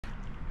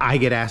I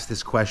get asked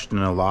this question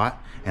a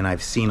lot, and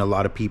I've seen a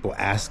lot of people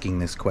asking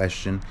this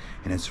question,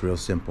 and it's real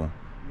simple.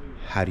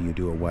 How do you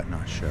do a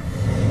Whatnot show?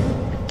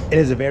 It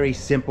is a very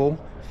simple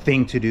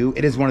thing to do.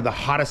 It is one of the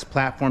hottest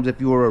platforms. If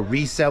you are a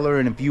reseller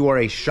and if you are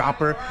a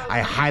shopper,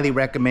 I highly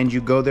recommend you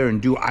go there and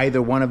do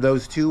either one of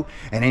those two.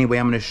 And anyway,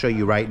 I'm going to show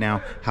you right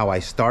now how I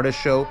start a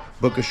show,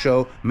 book a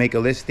show, make a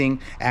listing,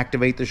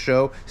 activate the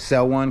show,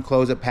 sell one,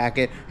 close a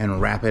packet,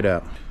 and wrap it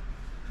up.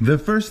 The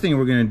first thing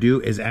we're going to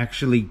do is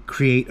actually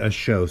create a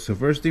show. So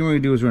first thing we're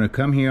going to do is we're going to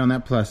come here on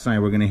that plus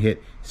sign. We're going to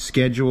hit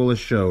schedule a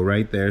show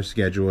right there,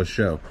 schedule a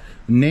show.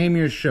 Name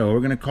your show. We're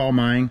going to call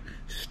mine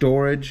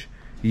Storage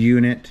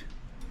Unit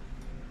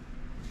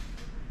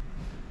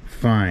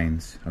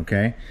Finds.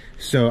 Okay,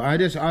 so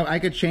I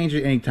could change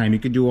it anytime. You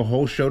could do a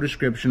whole show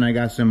description. I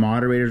got some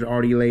moderators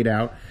already laid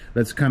out.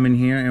 Let's come in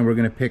here and we're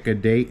going to pick a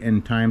date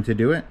and time to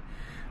do it.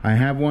 I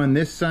have one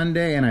this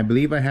Sunday, and I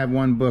believe I have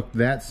one booked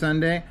that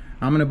Sunday.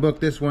 I'm going to book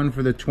this one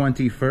for the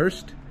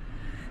 21st,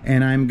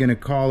 and I'm going to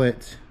call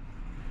it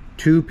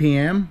 2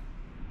 p.m.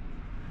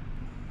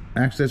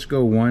 Actually, let's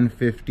go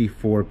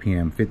 1:54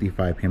 p.m.,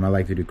 55 p.m. I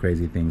like to do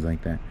crazy things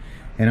like that.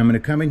 And I'm going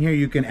to come in here.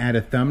 You can add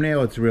a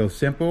thumbnail. It's real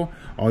simple.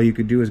 All you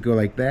could do is go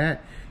like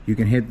that. You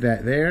can hit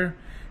that there,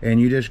 and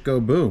you just go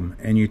boom,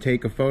 and you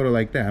take a photo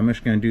like that. I'm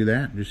just going to do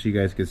that just so you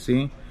guys can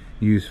see.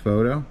 Use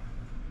photo.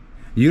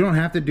 You don't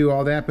have to do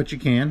all that, but you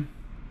can.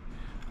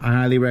 I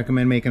highly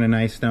recommend making a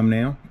nice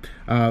thumbnail.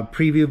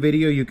 Preview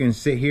video, you can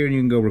sit here and you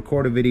can go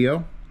record a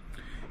video.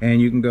 And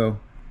you can go,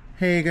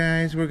 hey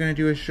guys, we're gonna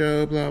do a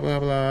show, blah, blah,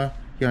 blah,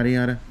 yada,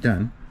 yada,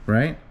 done,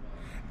 right?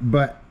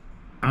 But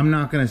I'm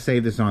not gonna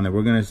save this on there.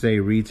 We're gonna say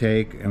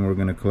retake, and we're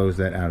gonna close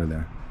that out of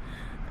there.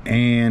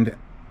 And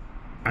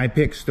I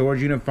picked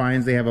storage unit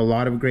finds. They have a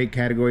lot of great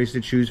categories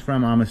to choose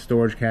from. I'm a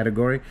storage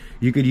category.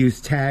 You could use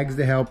tags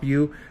to help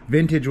you.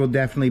 Vintage will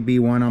definitely be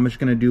one. I'm just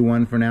going to do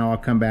one for now. I'll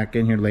come back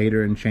in here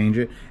later and change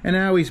it. And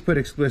I always put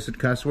explicit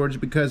cuss words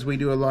because we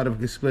do a lot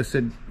of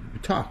explicit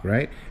talk,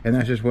 right? And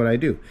that's just what I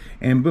do.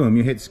 And boom,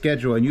 you hit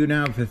schedule, and you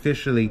now have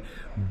officially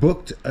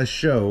booked a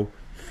show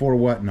for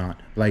Whatnot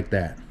like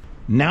that.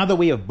 Now that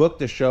we have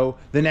booked a show,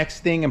 the next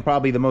thing, and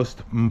probably the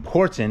most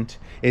important,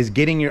 is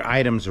getting your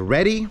items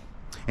ready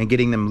and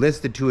getting them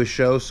listed to a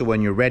show. So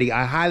when you're ready,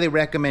 I highly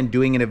recommend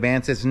doing in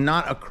advance. It's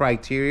not a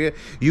criteria.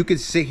 You could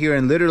sit here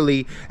and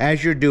literally,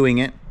 as you're doing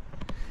it,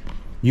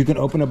 you can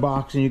open a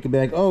box and you can be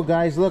like, oh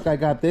guys, look, I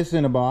got this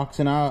in a box,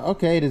 and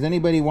okay, does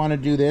anybody want to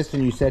do this?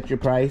 And you set your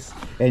price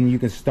and you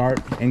can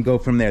start and go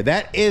from there.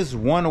 That is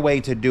one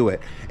way to do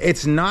it.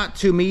 It's not,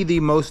 to me,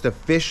 the most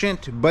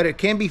efficient, but it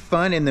can be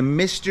fun, and the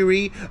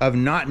mystery of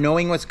not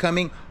knowing what's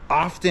coming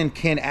often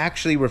can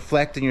actually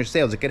reflect in your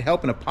sales. It can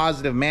help in a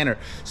positive manner.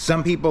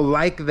 Some people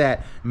like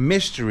that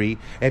mystery.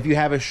 If you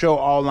have a show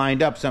all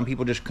lined up, some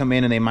people just come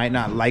in and they might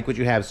not like what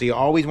you have. So you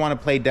always want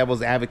to play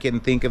devil's advocate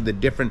and think of the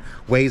different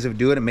ways of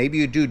doing it. Maybe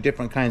you do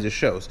different kinds of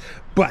shows.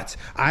 But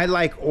I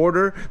like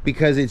order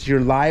because it's your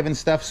live and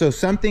stuff. So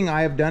something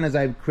I have done is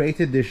I've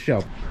created this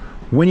shelf.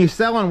 When you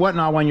sell on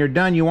Whatnot, when you're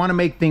done, you want to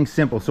make things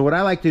simple. So what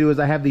I like to do is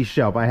I have these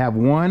shelves. I have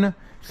 1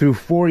 through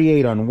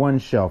 48 on one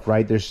shelf,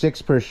 right? There's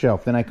 6 per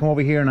shelf. Then I come over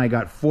here and I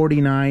got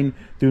 49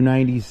 through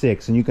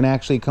 96. And you can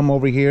actually come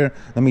over here.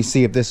 Let me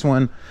see if this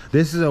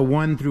is a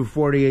 1 through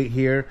 48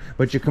 here,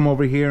 but you come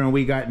over here and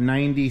we got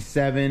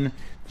 97,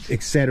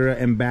 etc.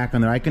 and back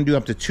on there. I can do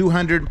up to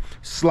 200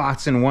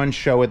 slots in one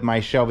show with my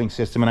shelving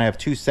system, and I have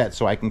 2 sets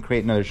so I can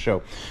create another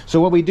show.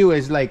 So what we do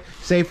is, like,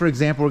 say for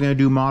example, we're going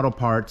to do model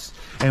parts,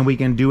 and we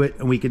can do it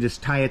and we can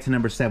just tie it to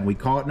number 7. We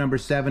call it number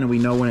 7 and we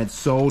know when it's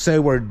sold. Say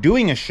we're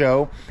doing a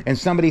show and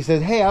somebody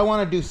says, hey, I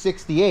want to do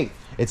 68.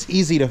 It's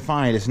easy to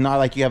find. It's not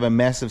like you have a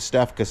mess of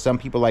stuff, because some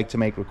people like to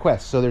make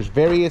requests. So there's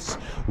various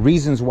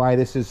reasons why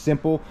this is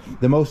simple.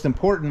 The most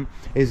important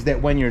is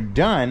that when you're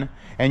done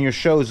and your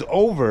show's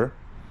over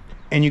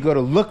and you go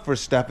to look for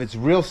stuff, it's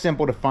real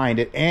simple to find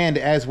it. And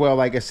as well,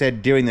 like I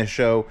said, during the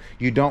show,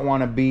 you don't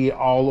want to be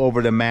all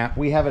over the map.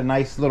 We have a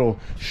nice little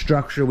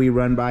structure we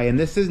run by, and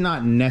this is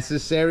not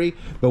necessary,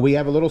 but we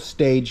have a little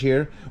stage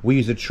here. We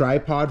use a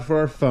tripod for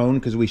our phone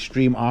because we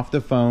stream off the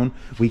phone.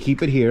 We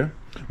keep it here.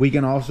 We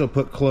can also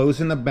put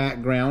clothes in the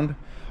background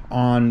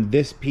on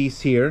this piece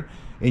here,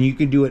 and you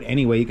can do it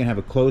anyway. You can have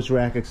a clothes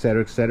rack,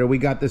 etc., etc. We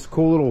got this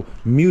cool little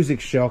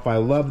music shelf. I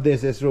love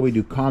this. This is where we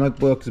do comic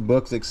books,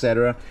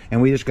 etc.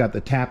 And we just got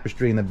the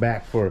tapestry in the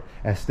back for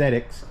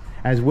aesthetics.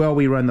 As well,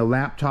 we run the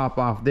laptop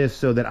off this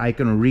so that I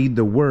can read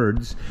the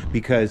words,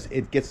 because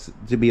it gets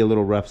to be a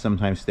little rough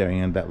sometimes staring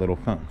at that little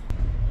phone.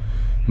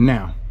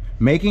 Now,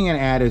 making an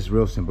ad is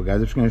real simple, guys.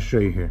 I'm just going to show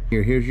you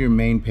here. Here's your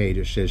main page.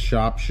 It says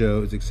shop,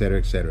 shows, etc.,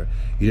 etc.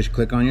 You just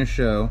click on your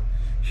show.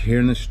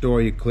 Here in the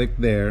store, you click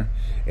there,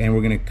 and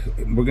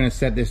we're gonna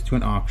set this to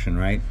an auction,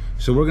 right?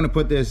 So we're gonna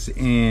put this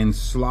in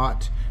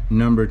slot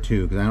number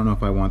 2, because I don't know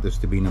if I want this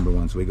to be number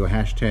 1. So we go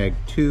hashtag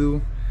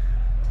 2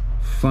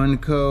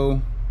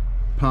 Funko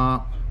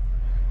Pop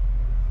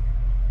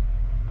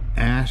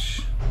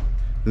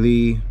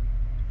Ashley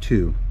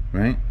 2,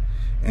 right?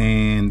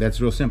 And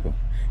that's real simple.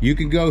 You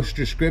can go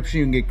description,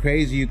 you can get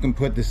crazy, you can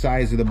put the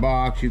size of the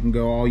box, you can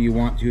go all you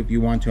want to if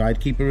you want to. I'd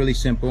keep it really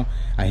simple.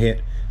 I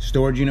hit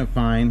storage unit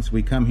finds.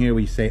 We come here,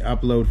 we say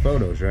upload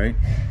photos, right?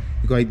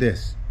 You go like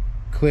this,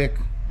 click,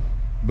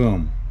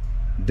 boom,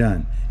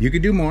 done. You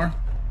could do more.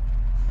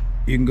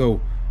 You can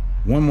go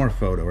one more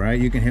photo, right?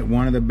 You can hit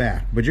one of the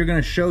back, but you're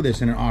gonna show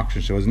this in an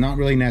auction, so it's not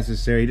really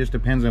necessary. It just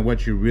depends on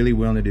what you're really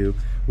willing to do.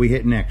 We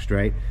hit next,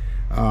 right?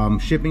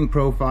 Shipping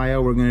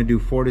profile, we're gonna do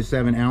 4 to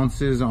 7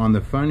 ounces on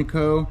the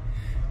Funko,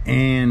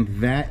 and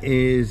that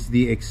is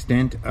the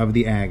extent of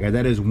the ad.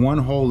 That is one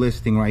whole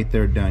listing right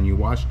there done. You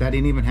watched that. I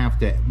didn't even have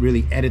to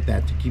really edit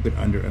that to keep it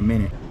under a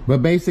minute.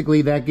 But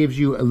basically that gives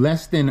you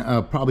less than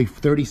probably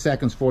 30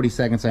 seconds, 40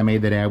 seconds I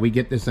made that ad. We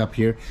get this up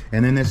here,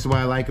 and then this is what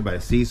I like about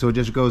it. See, so it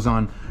just goes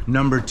on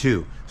number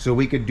 2. So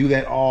we could do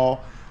that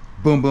all,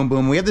 boom, boom,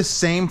 boom. We have the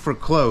same for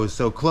clothes.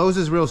 So clothes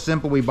is real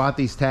simple. We bought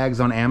these tags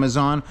on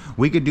Amazon.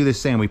 We could do the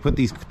same. We put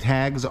these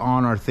tags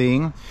on our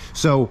thing.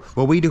 So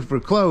what we do for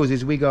clothes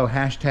is we go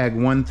hashtag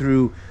 1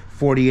 through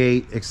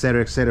 48,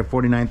 etc.,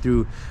 49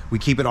 through, we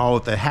keep it all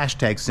with the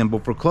hashtag symbol.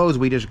 For clothes,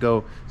 we just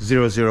go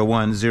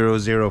 001,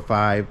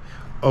 005,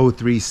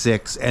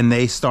 036, and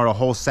they start a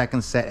whole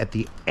second set at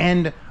the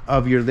end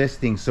of your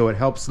listing, so it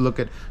helps look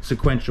at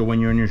sequential when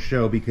you're in your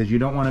show, because you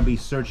don't want to be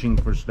searching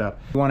for stuff.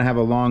 You want to have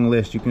a long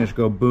list, you can just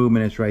go boom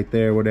and it's right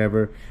there,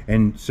 whatever.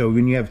 And so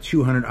when you have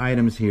 200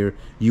 items here,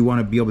 you want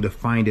to be able to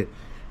find it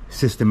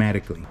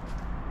systematically.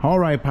 All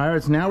right,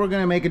 pirates, now we're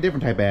going to make a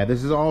different type of ad.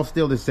 This is all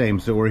still the same.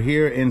 So we're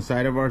here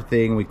inside of our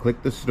thing, we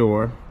click the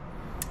store,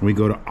 we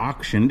go to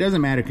auction. It doesn't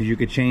matter because you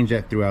could change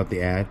that throughout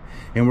the ad,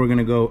 and we're going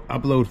to go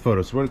upload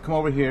photos. So we're going to come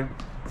over here,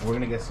 we're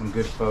going to get some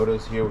good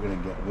photos here. We're going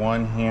to get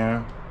one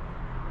here,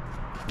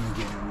 we're going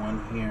to get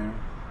one here,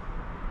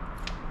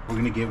 we're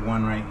going to get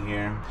one right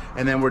here,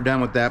 and then we're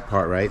done with that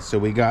part, right? So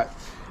we got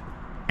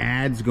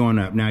ads going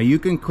up. Now you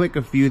can click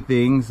a few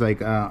things,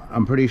 like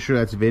I'm pretty sure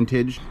that's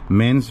vintage,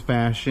 men's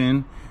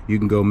fashion. You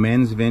can go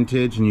men's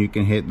vintage and you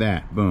can hit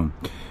that, boom.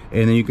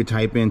 And then you could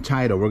type in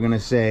title. We're going to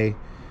say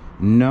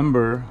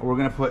number, we're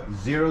going to put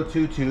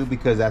 022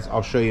 because that's,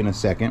 I'll show you in a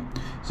second.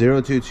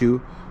 022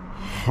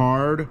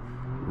 Hard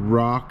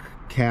Rock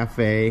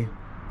Cafe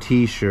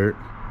t-shirt,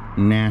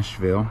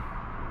 Nashville.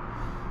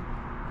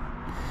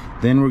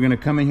 Then we're going to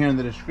come in here in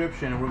the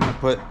description and we're going to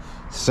put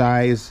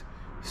size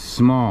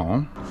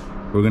small.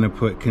 We're going to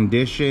put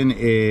condition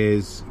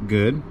is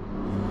good.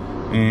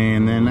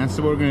 And then that's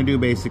what we're going to do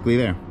basically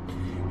there.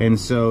 And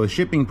so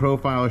shipping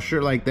profile, a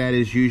shirt like that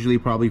is usually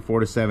probably 4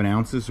 to 7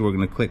 ounces. So we're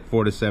going to click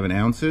 4 to 7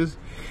 ounces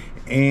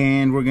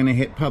and we're going to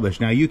hit publish.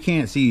 Now you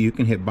can't see, you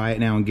can hit buy it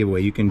now and give away.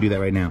 You can do that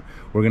right now.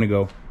 We're going to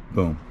go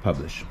boom,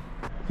 publish.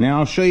 Now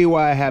I'll show you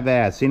why I have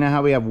that. See now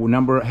how we have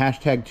number,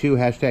 hashtag 2,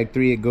 hashtag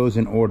 3, it goes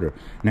in order.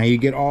 Now you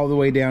get all the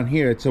way down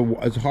here.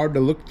 It's hard to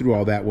look through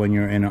all that when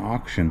you're in an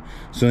auction.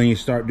 So then you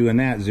start doing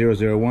that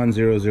 001,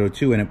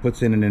 002, and it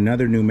puts it in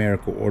another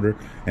numerical order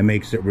and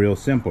makes it real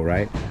simple,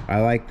 right?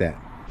 I like that.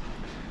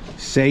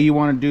 Say you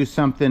want to do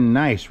something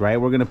nice, right?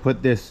 We're going to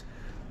put this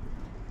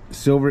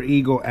Silver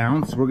Eagle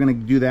ounce. We're going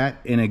to do that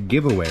in a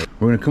giveaway.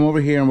 We're going to come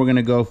over here and we're going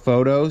to go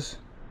photos.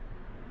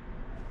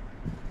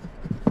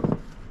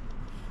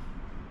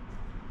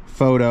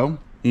 Photo.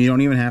 You don't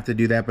even have to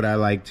do that, but I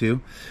like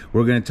to.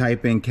 We're going to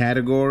type in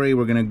category.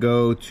 We're going to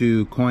go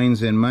to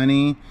coins and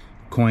money,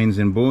 coins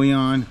and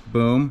bullion,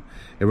 boom.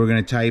 And we're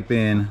going to type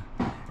in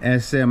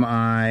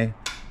SMI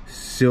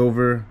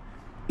Silver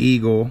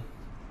Eagle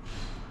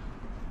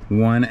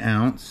 1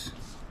 ounce,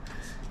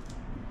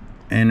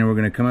 and then we're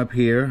going to come up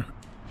here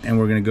and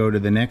we're going to go to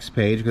the next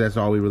page because that's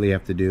all we really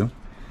have to do.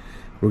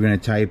 We're going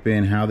to type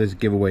in how this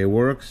giveaway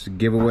works.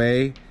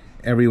 Giveaway,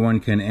 everyone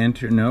can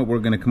enter. No, we're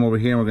going to come over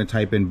here and we're going to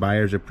type in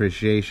buyer's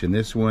appreciation.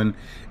 This one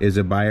is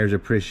a buyer's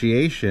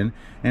appreciation,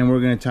 and we're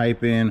going to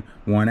type in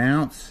 1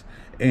 ounce,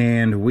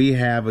 and we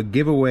have a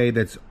giveaway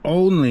that's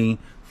only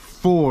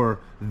for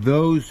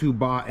those who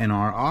bought in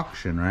our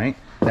auction, right?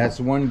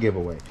 That's one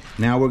giveaway.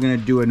 Now we're going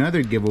to do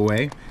another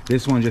giveaway.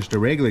 This one's just a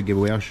regular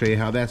giveaway. I'll show you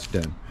how that's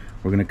done.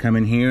 We're going to come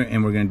in here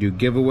and we're going to do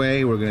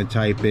giveaway. We're going to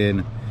type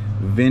in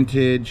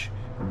vintage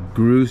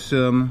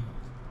gruesome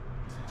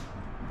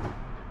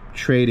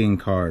trading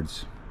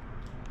cards.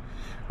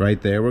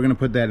 Right there. We're going to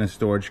put that in a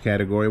storage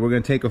category. We're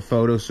going to take a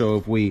photo so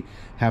if we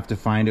have to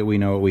find it, we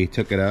know what we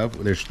took it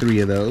of. There's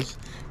 3 of those,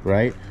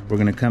 right? We're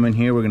going to come in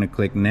here. We're going to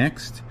click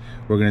next.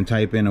 We're going to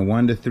type in a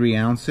 1 to 3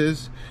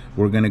 ounces.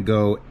 We're going to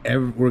go,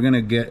 we're going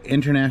to get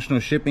international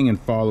shipping and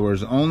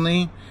followers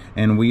only,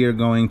 and we are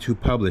going to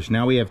publish.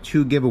 Now we have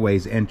 2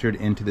 giveaways entered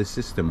into the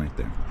system right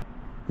there.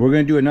 We're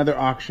going to do another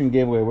auction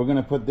giveaway. We're going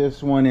to put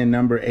this one in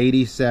number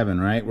 87,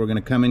 right? We're going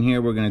to come in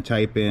here. We're going to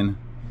type in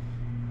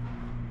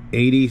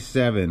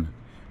 87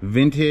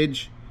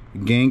 vintage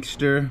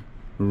gangster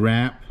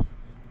rap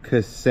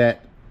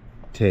cassette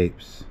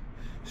tapes.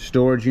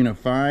 Storage unit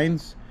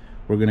finds.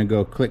 We're going to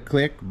go click,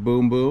 click,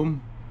 boom,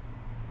 boom.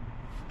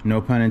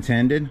 No pun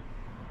intended.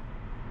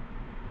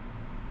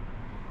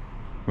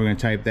 We're going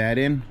to type that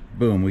in.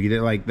 Boom. We get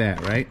it like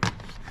that, right?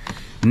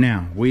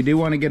 Now, we do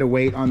want to get a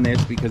weight on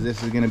this because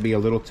this is going to be a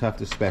little tough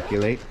to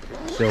speculate.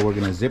 So we're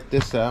going to zip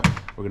this up.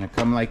 We're going to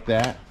come like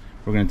that.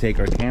 We're going to take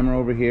our camera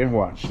over here.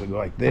 Watch, so go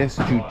like this.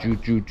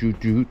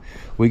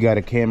 We got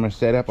a camera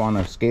set up on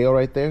our scale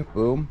right there.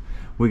 Boom.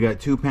 We got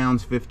 2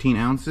 pounds, 15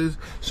 ounces.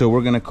 So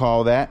we're going to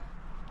call that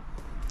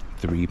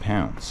 3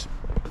 pounds.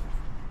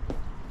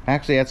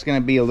 Actually, that's going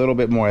to be a little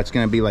bit more. It's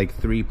going to be like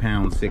 3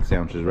 pounds, 6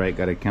 ounces, right?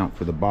 Got to count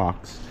for the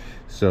box.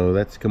 So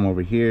let's come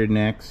over here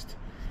next.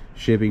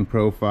 Shipping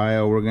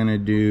profile, we're just gonna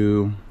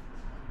do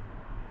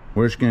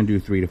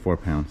 3 to 4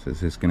 pounds.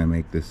 It's just gonna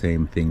make the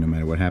same thing no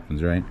matter what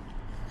happens, right?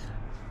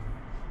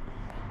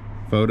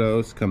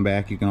 Photos, come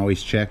back. You can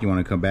always check. You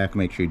want to come back,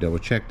 make sure you double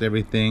checked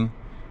everything.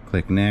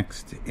 Click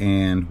next,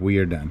 and we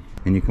are done.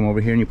 And you come over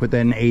here and you put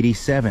that in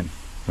 87,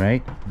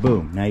 right?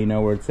 Boom. Now you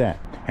know where it's at.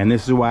 And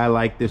this is why I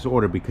like this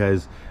order,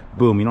 because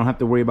boom, you don't have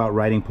to worry about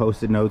writing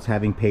post-it notes,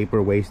 having paper,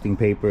 wasting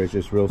paper. It's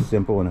just real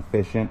simple and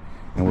efficient.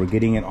 And we're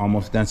getting it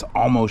almost done. It's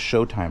almost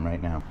showtime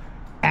right now.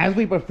 As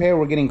we prepare,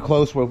 we're getting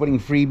close. We're putting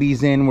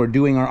freebies in. We're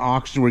doing our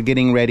auction. We're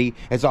getting ready.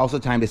 It's also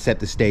time to set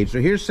the stage. So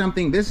here's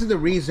something. This is the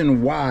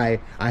reason why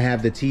I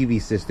have the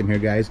TV system here,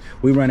 guys.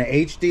 We run an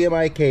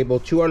HDMI cable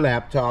to our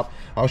laptop.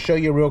 I'll show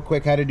you real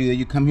quick how to do that.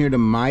 You come here to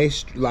my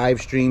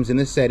live streams in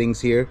the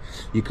settings here.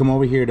 You come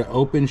over here to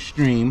open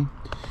stream,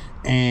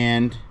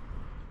 and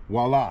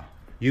voila.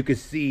 You could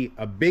see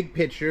a big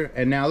picture,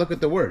 and now look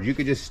at the words. You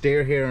could just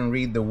stare here and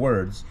read the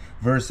words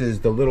versus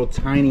the little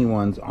tiny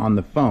ones on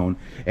the phone.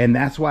 And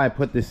that's why I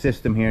put this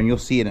system here, and you'll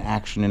see it in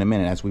action in a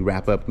minute as we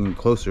wrap up and get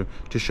closer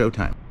to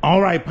showtime.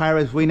 All right,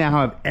 pirates, we now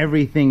have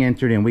everything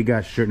entered in. We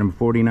got shirt number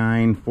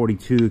 49,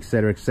 42,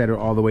 etc.,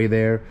 all the way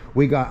there.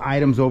 We got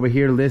items over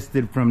here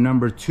listed from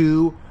number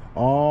 2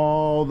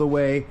 all the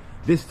way.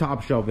 This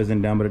top shelf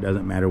isn't done, but it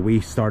doesn't matter.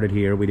 We started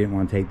here. We didn't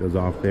want to take those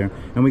off there.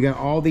 And we got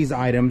all these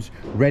items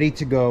ready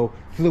to go.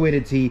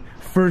 Fluidity.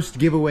 First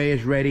giveaway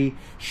is ready.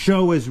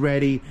 Show is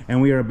ready.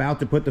 And we are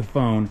about to put the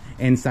phone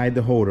inside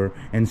the holder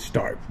and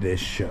start this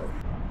show.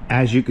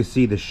 As you can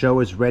see, the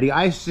show is ready.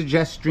 I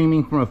suggest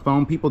streaming from a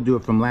phone. People do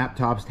it from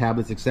laptops,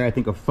 tablets, etc. I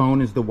think a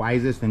phone is the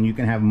wisest, and you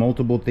can have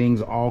multiple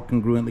things all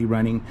congruently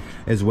running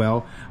as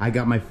well. I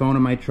got my phone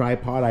on my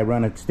tripod. I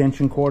run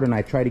extension cord, and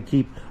I try to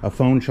keep a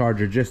phone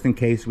charger just in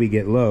case we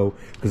get low,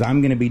 because I'm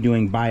going to be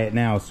doing buy it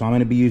now. So I'm going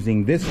to be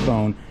using this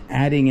phone,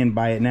 adding in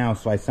buy it now,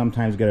 so I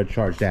sometimes got to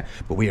charge that.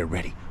 But we are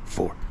ready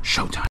for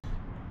showtime.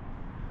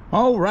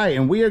 All right,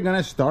 and we are going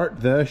to start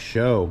the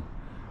show.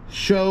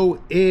 Show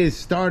is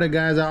started,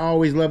 guys. I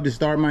always love to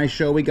start my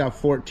show. We got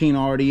 14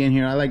 already in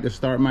here. I like to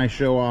start my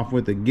show off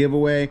with a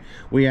giveaway.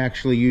 We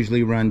actually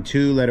usually run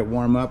 2, let it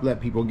warm up,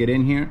 let people get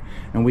in here,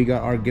 and we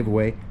got our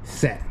giveaway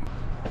set.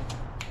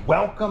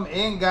 Welcome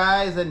in,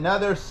 guys.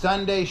 Another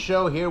Sunday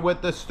show here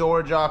with the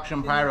Storage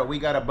Auction Pirate. We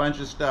got a bunch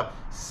of stuff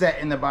set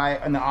in the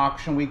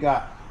auction. We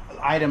got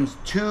items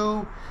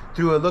 2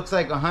 through, it looks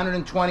like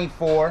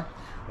 124.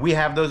 We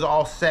have those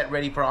all set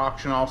ready for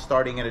auction, all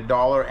starting at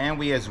 $1. And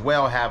we as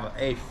well have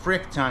a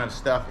frick ton of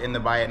stuff in the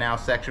buy it now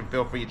section.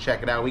 Feel free to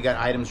check it out. We got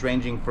items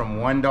ranging from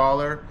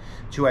 $1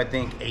 to I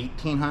think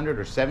 $1,800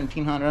 or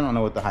 $1,700. I don't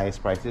know what the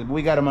highest price is, but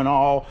we got them in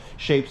all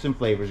shapes and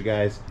flavors,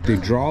 guys. The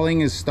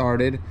drawing is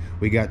started.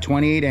 We got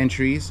 28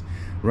 entries.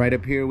 Right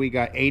up here we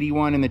got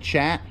 81 in the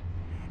chat.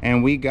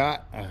 And we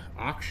got an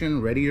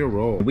auction ready to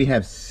roll. We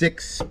have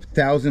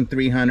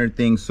 6,300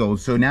 things sold.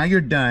 So now you're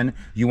done.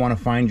 You want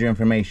to find your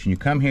information. You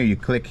come here, you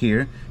click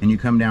here, and you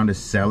come down to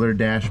seller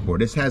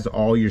dashboard. This has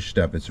all your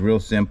stuff. It's real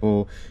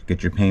simple.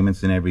 Get your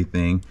payments and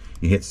everything.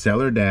 You hit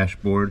seller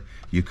dashboard.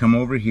 You come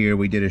over here.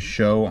 We did a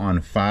show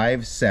on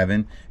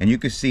 5/7, and you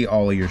can see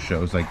all of your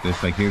shows like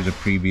this. Like here's a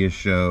previous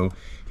show.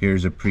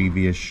 Here's a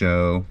previous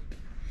show.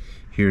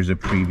 Here's a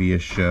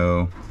previous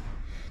show.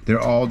 They're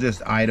all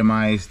just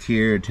itemized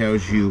here. It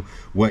tells you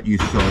what you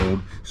sold.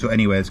 So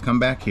anyways, come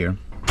back here.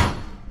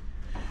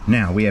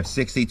 Now we have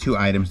 62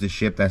 items to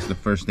ship. That's the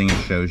first thing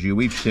it shows you.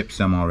 We've shipped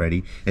some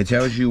already. It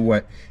tells you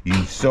what you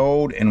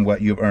sold and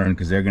what you've earned,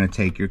 because they're going to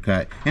take your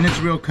cut. And it's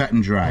real cut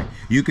and dry.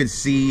 You could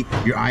see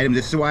your item.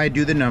 This is why I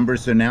do the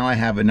numbers. So now I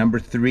have a number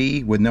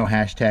 3 with no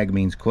hashtag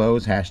means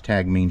close,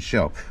 hashtag means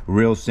show.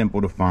 Real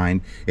simple to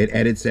find. It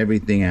edits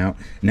everything out.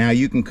 Now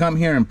you can come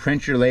here and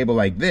print your label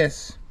like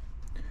this,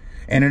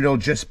 and it'll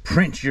just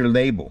print your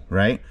label,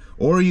 right?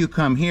 Or you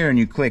come here and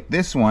you click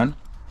this one,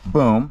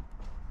 boom,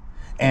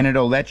 and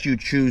it'll let you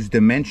choose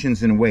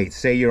dimensions and weight.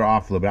 Say you're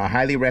off a little bit. I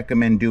highly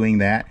recommend doing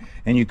that.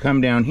 And you come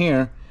down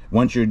here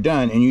once you're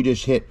done, and you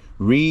just hit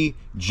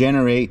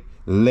regenerate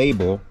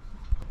label,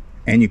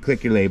 and you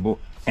click your label,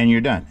 and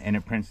you're done, and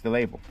it prints the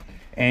label.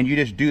 And you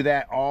just do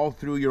that all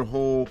through your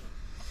whole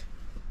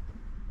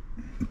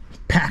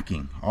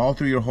packing,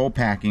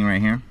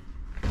 right here.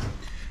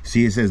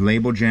 See, it says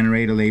label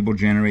generator, label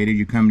generated.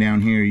 You come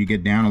down here, you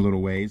get down a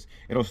little ways.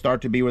 It'll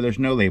start to be where there's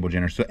no label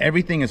generator. So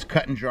everything is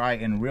cut and dry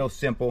and real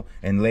simple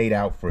and laid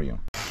out for you.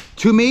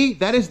 To me,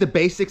 that is the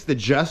basics, the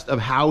gist of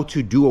how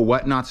to do a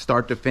whatnot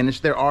start to finish.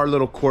 There are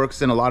little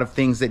quirks and a lot of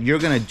things that you're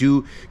gonna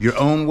do your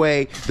own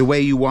way, the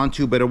way you want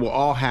to, but it will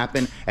all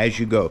happen as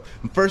you go.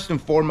 First and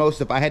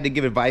foremost, if I had to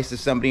give advice to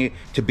somebody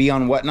to be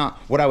on whatnot,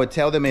 what I would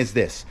tell them is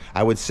this.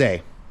 I would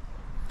say,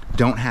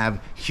 don't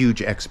have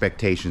huge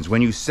expectations.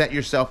 When you set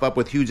yourself up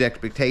with huge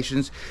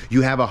expectations,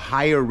 you have a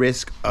higher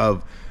risk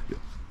of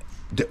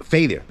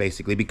failure,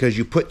 basically, because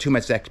you put too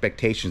much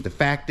expectations. The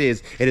fact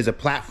is, it is a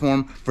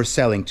platform for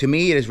selling. To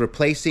me, it is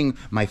replacing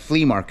my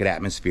flea market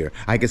atmosphere.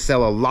 I could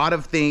sell a lot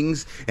of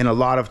things in a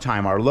lot of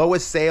time. Our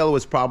lowest sale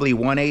was probably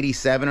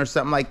 $187 or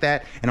something like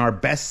that, and our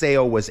best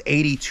sale was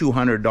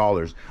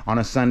 $8,200 on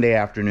a Sunday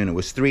afternoon. It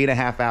was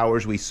 3.5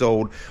 hours. We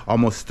sold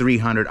almost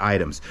 300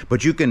 items.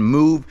 But you can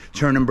move,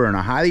 turn, and burn.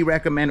 I highly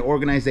recommend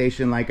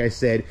organization. Like I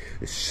said,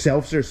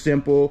 shelves are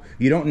simple.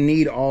 You don't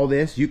need all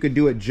this. You could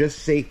do it just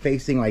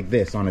facing like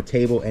this on a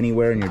table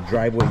anywhere in your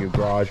driveway, your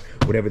garage,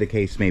 whatever the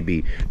case may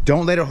be.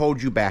 Don't let it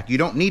hold you back. You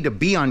don't need to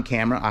be on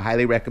camera. I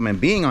highly recommend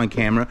being on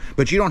camera,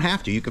 but you don't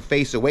have to. You can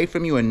face away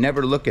from you and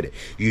never look at it.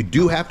 You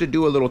do have to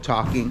do a little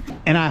talking,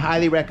 and I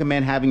highly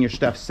recommend having your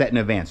stuff set in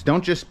advance.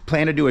 Don't just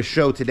plan to do a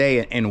show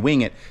today and wing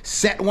it.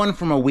 Set one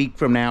from a week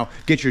from now.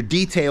 Get your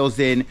details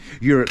in,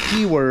 your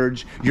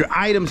keywords, your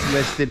items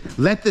listed.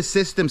 Let the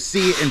system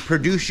see it and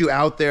produce you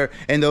out there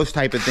and those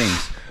type of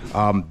things.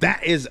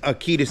 That is a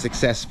key to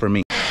success for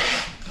me.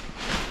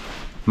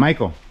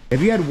 Michael,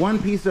 if you had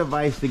one piece of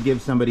advice to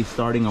give somebody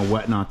starting a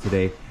whatnot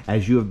today,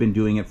 as you have been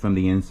doing it from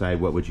the inside,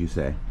 what would you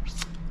say?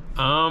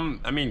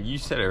 I mean, you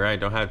said it right.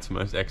 Don't have too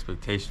much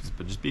expectations,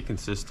 but just be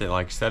consistent.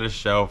 Like, set a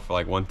show for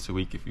like once a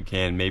week if you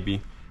can. Maybe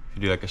if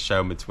you do like a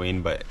show in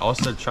between, but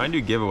also try and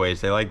do giveaways.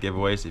 They like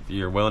giveaways. If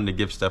you're willing to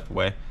give stuff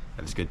away,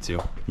 that's good too.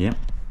 Yeah.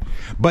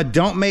 But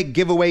don't make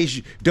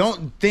giveaways.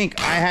 Don't think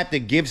I have to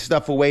give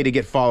stuff away to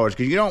get followers,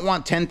 because you don't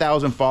want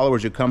 10,000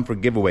 followers who come for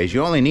giveaways.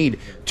 You only need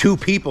 2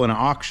 people in an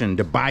auction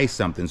to buy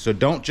something. So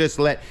don't just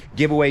let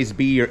giveaways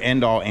be your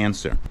end-all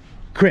answer.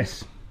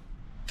 Chris,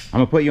 I'm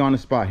gonna put you on the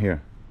spot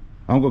here.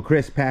 Uncle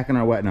Chris packing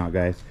our whatnot,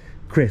 guys.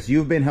 Chris,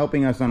 you've been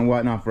helping us on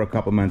whatnot for a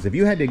couple months. If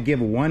you had to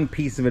give one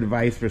piece of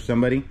advice for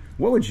somebody,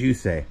 what would you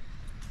say?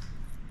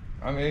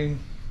 I mean,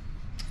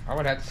 I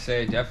would have to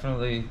say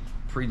definitely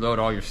preload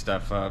all your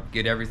stuff up,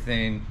 get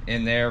everything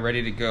in there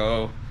ready to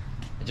go.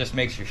 It just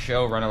makes your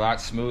show run a lot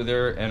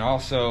smoother, and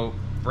also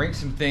bring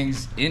some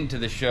things into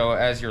the show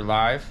as you're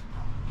live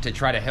to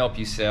try to help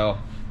you sell,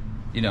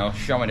 you know,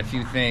 showing a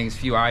few things,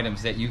 few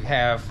items that you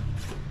have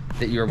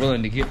that you're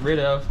willing to get rid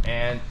of,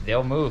 and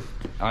they'll move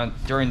on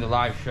during the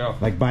live show.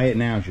 Like buy it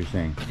now, as you're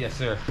saying. Yes,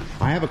 sir.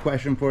 I have a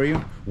question for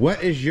you.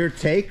 What is your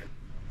take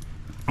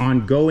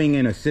on going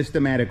in a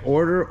systematic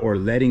order or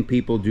letting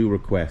people do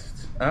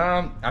requests?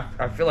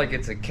 I feel like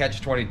it's a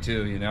catch-22,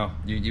 you know.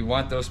 You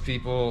want those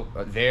people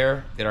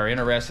there that are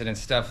interested in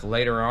stuff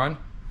later on,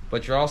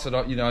 but you also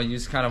don't, you know, you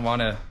just kind of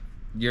want to,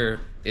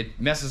 it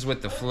messes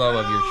with the flow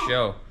of your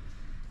show,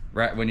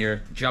 right, when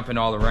you're jumping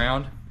all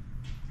around,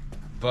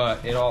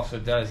 but it also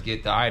does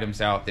get the items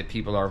out that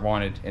people are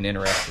wanted and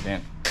interested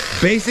in.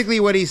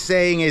 Basically what he's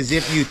saying is,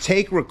 if you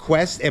take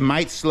requests, it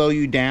might slow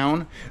you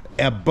down,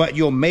 but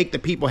you'll make the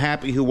people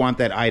happy who want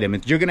that item.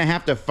 You're gonna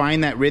have to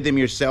find that rhythm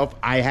yourself.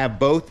 I have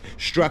both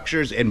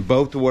structures and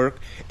both work.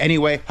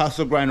 Anyway,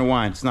 hustle, grind, and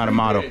wine. It's not a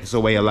motto, it's a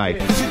way of life. You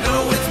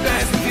know it's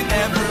best if you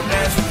never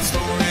mess with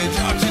storage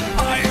auction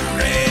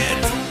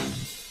pirate.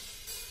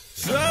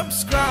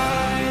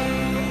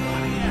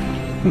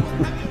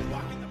 Subscribe.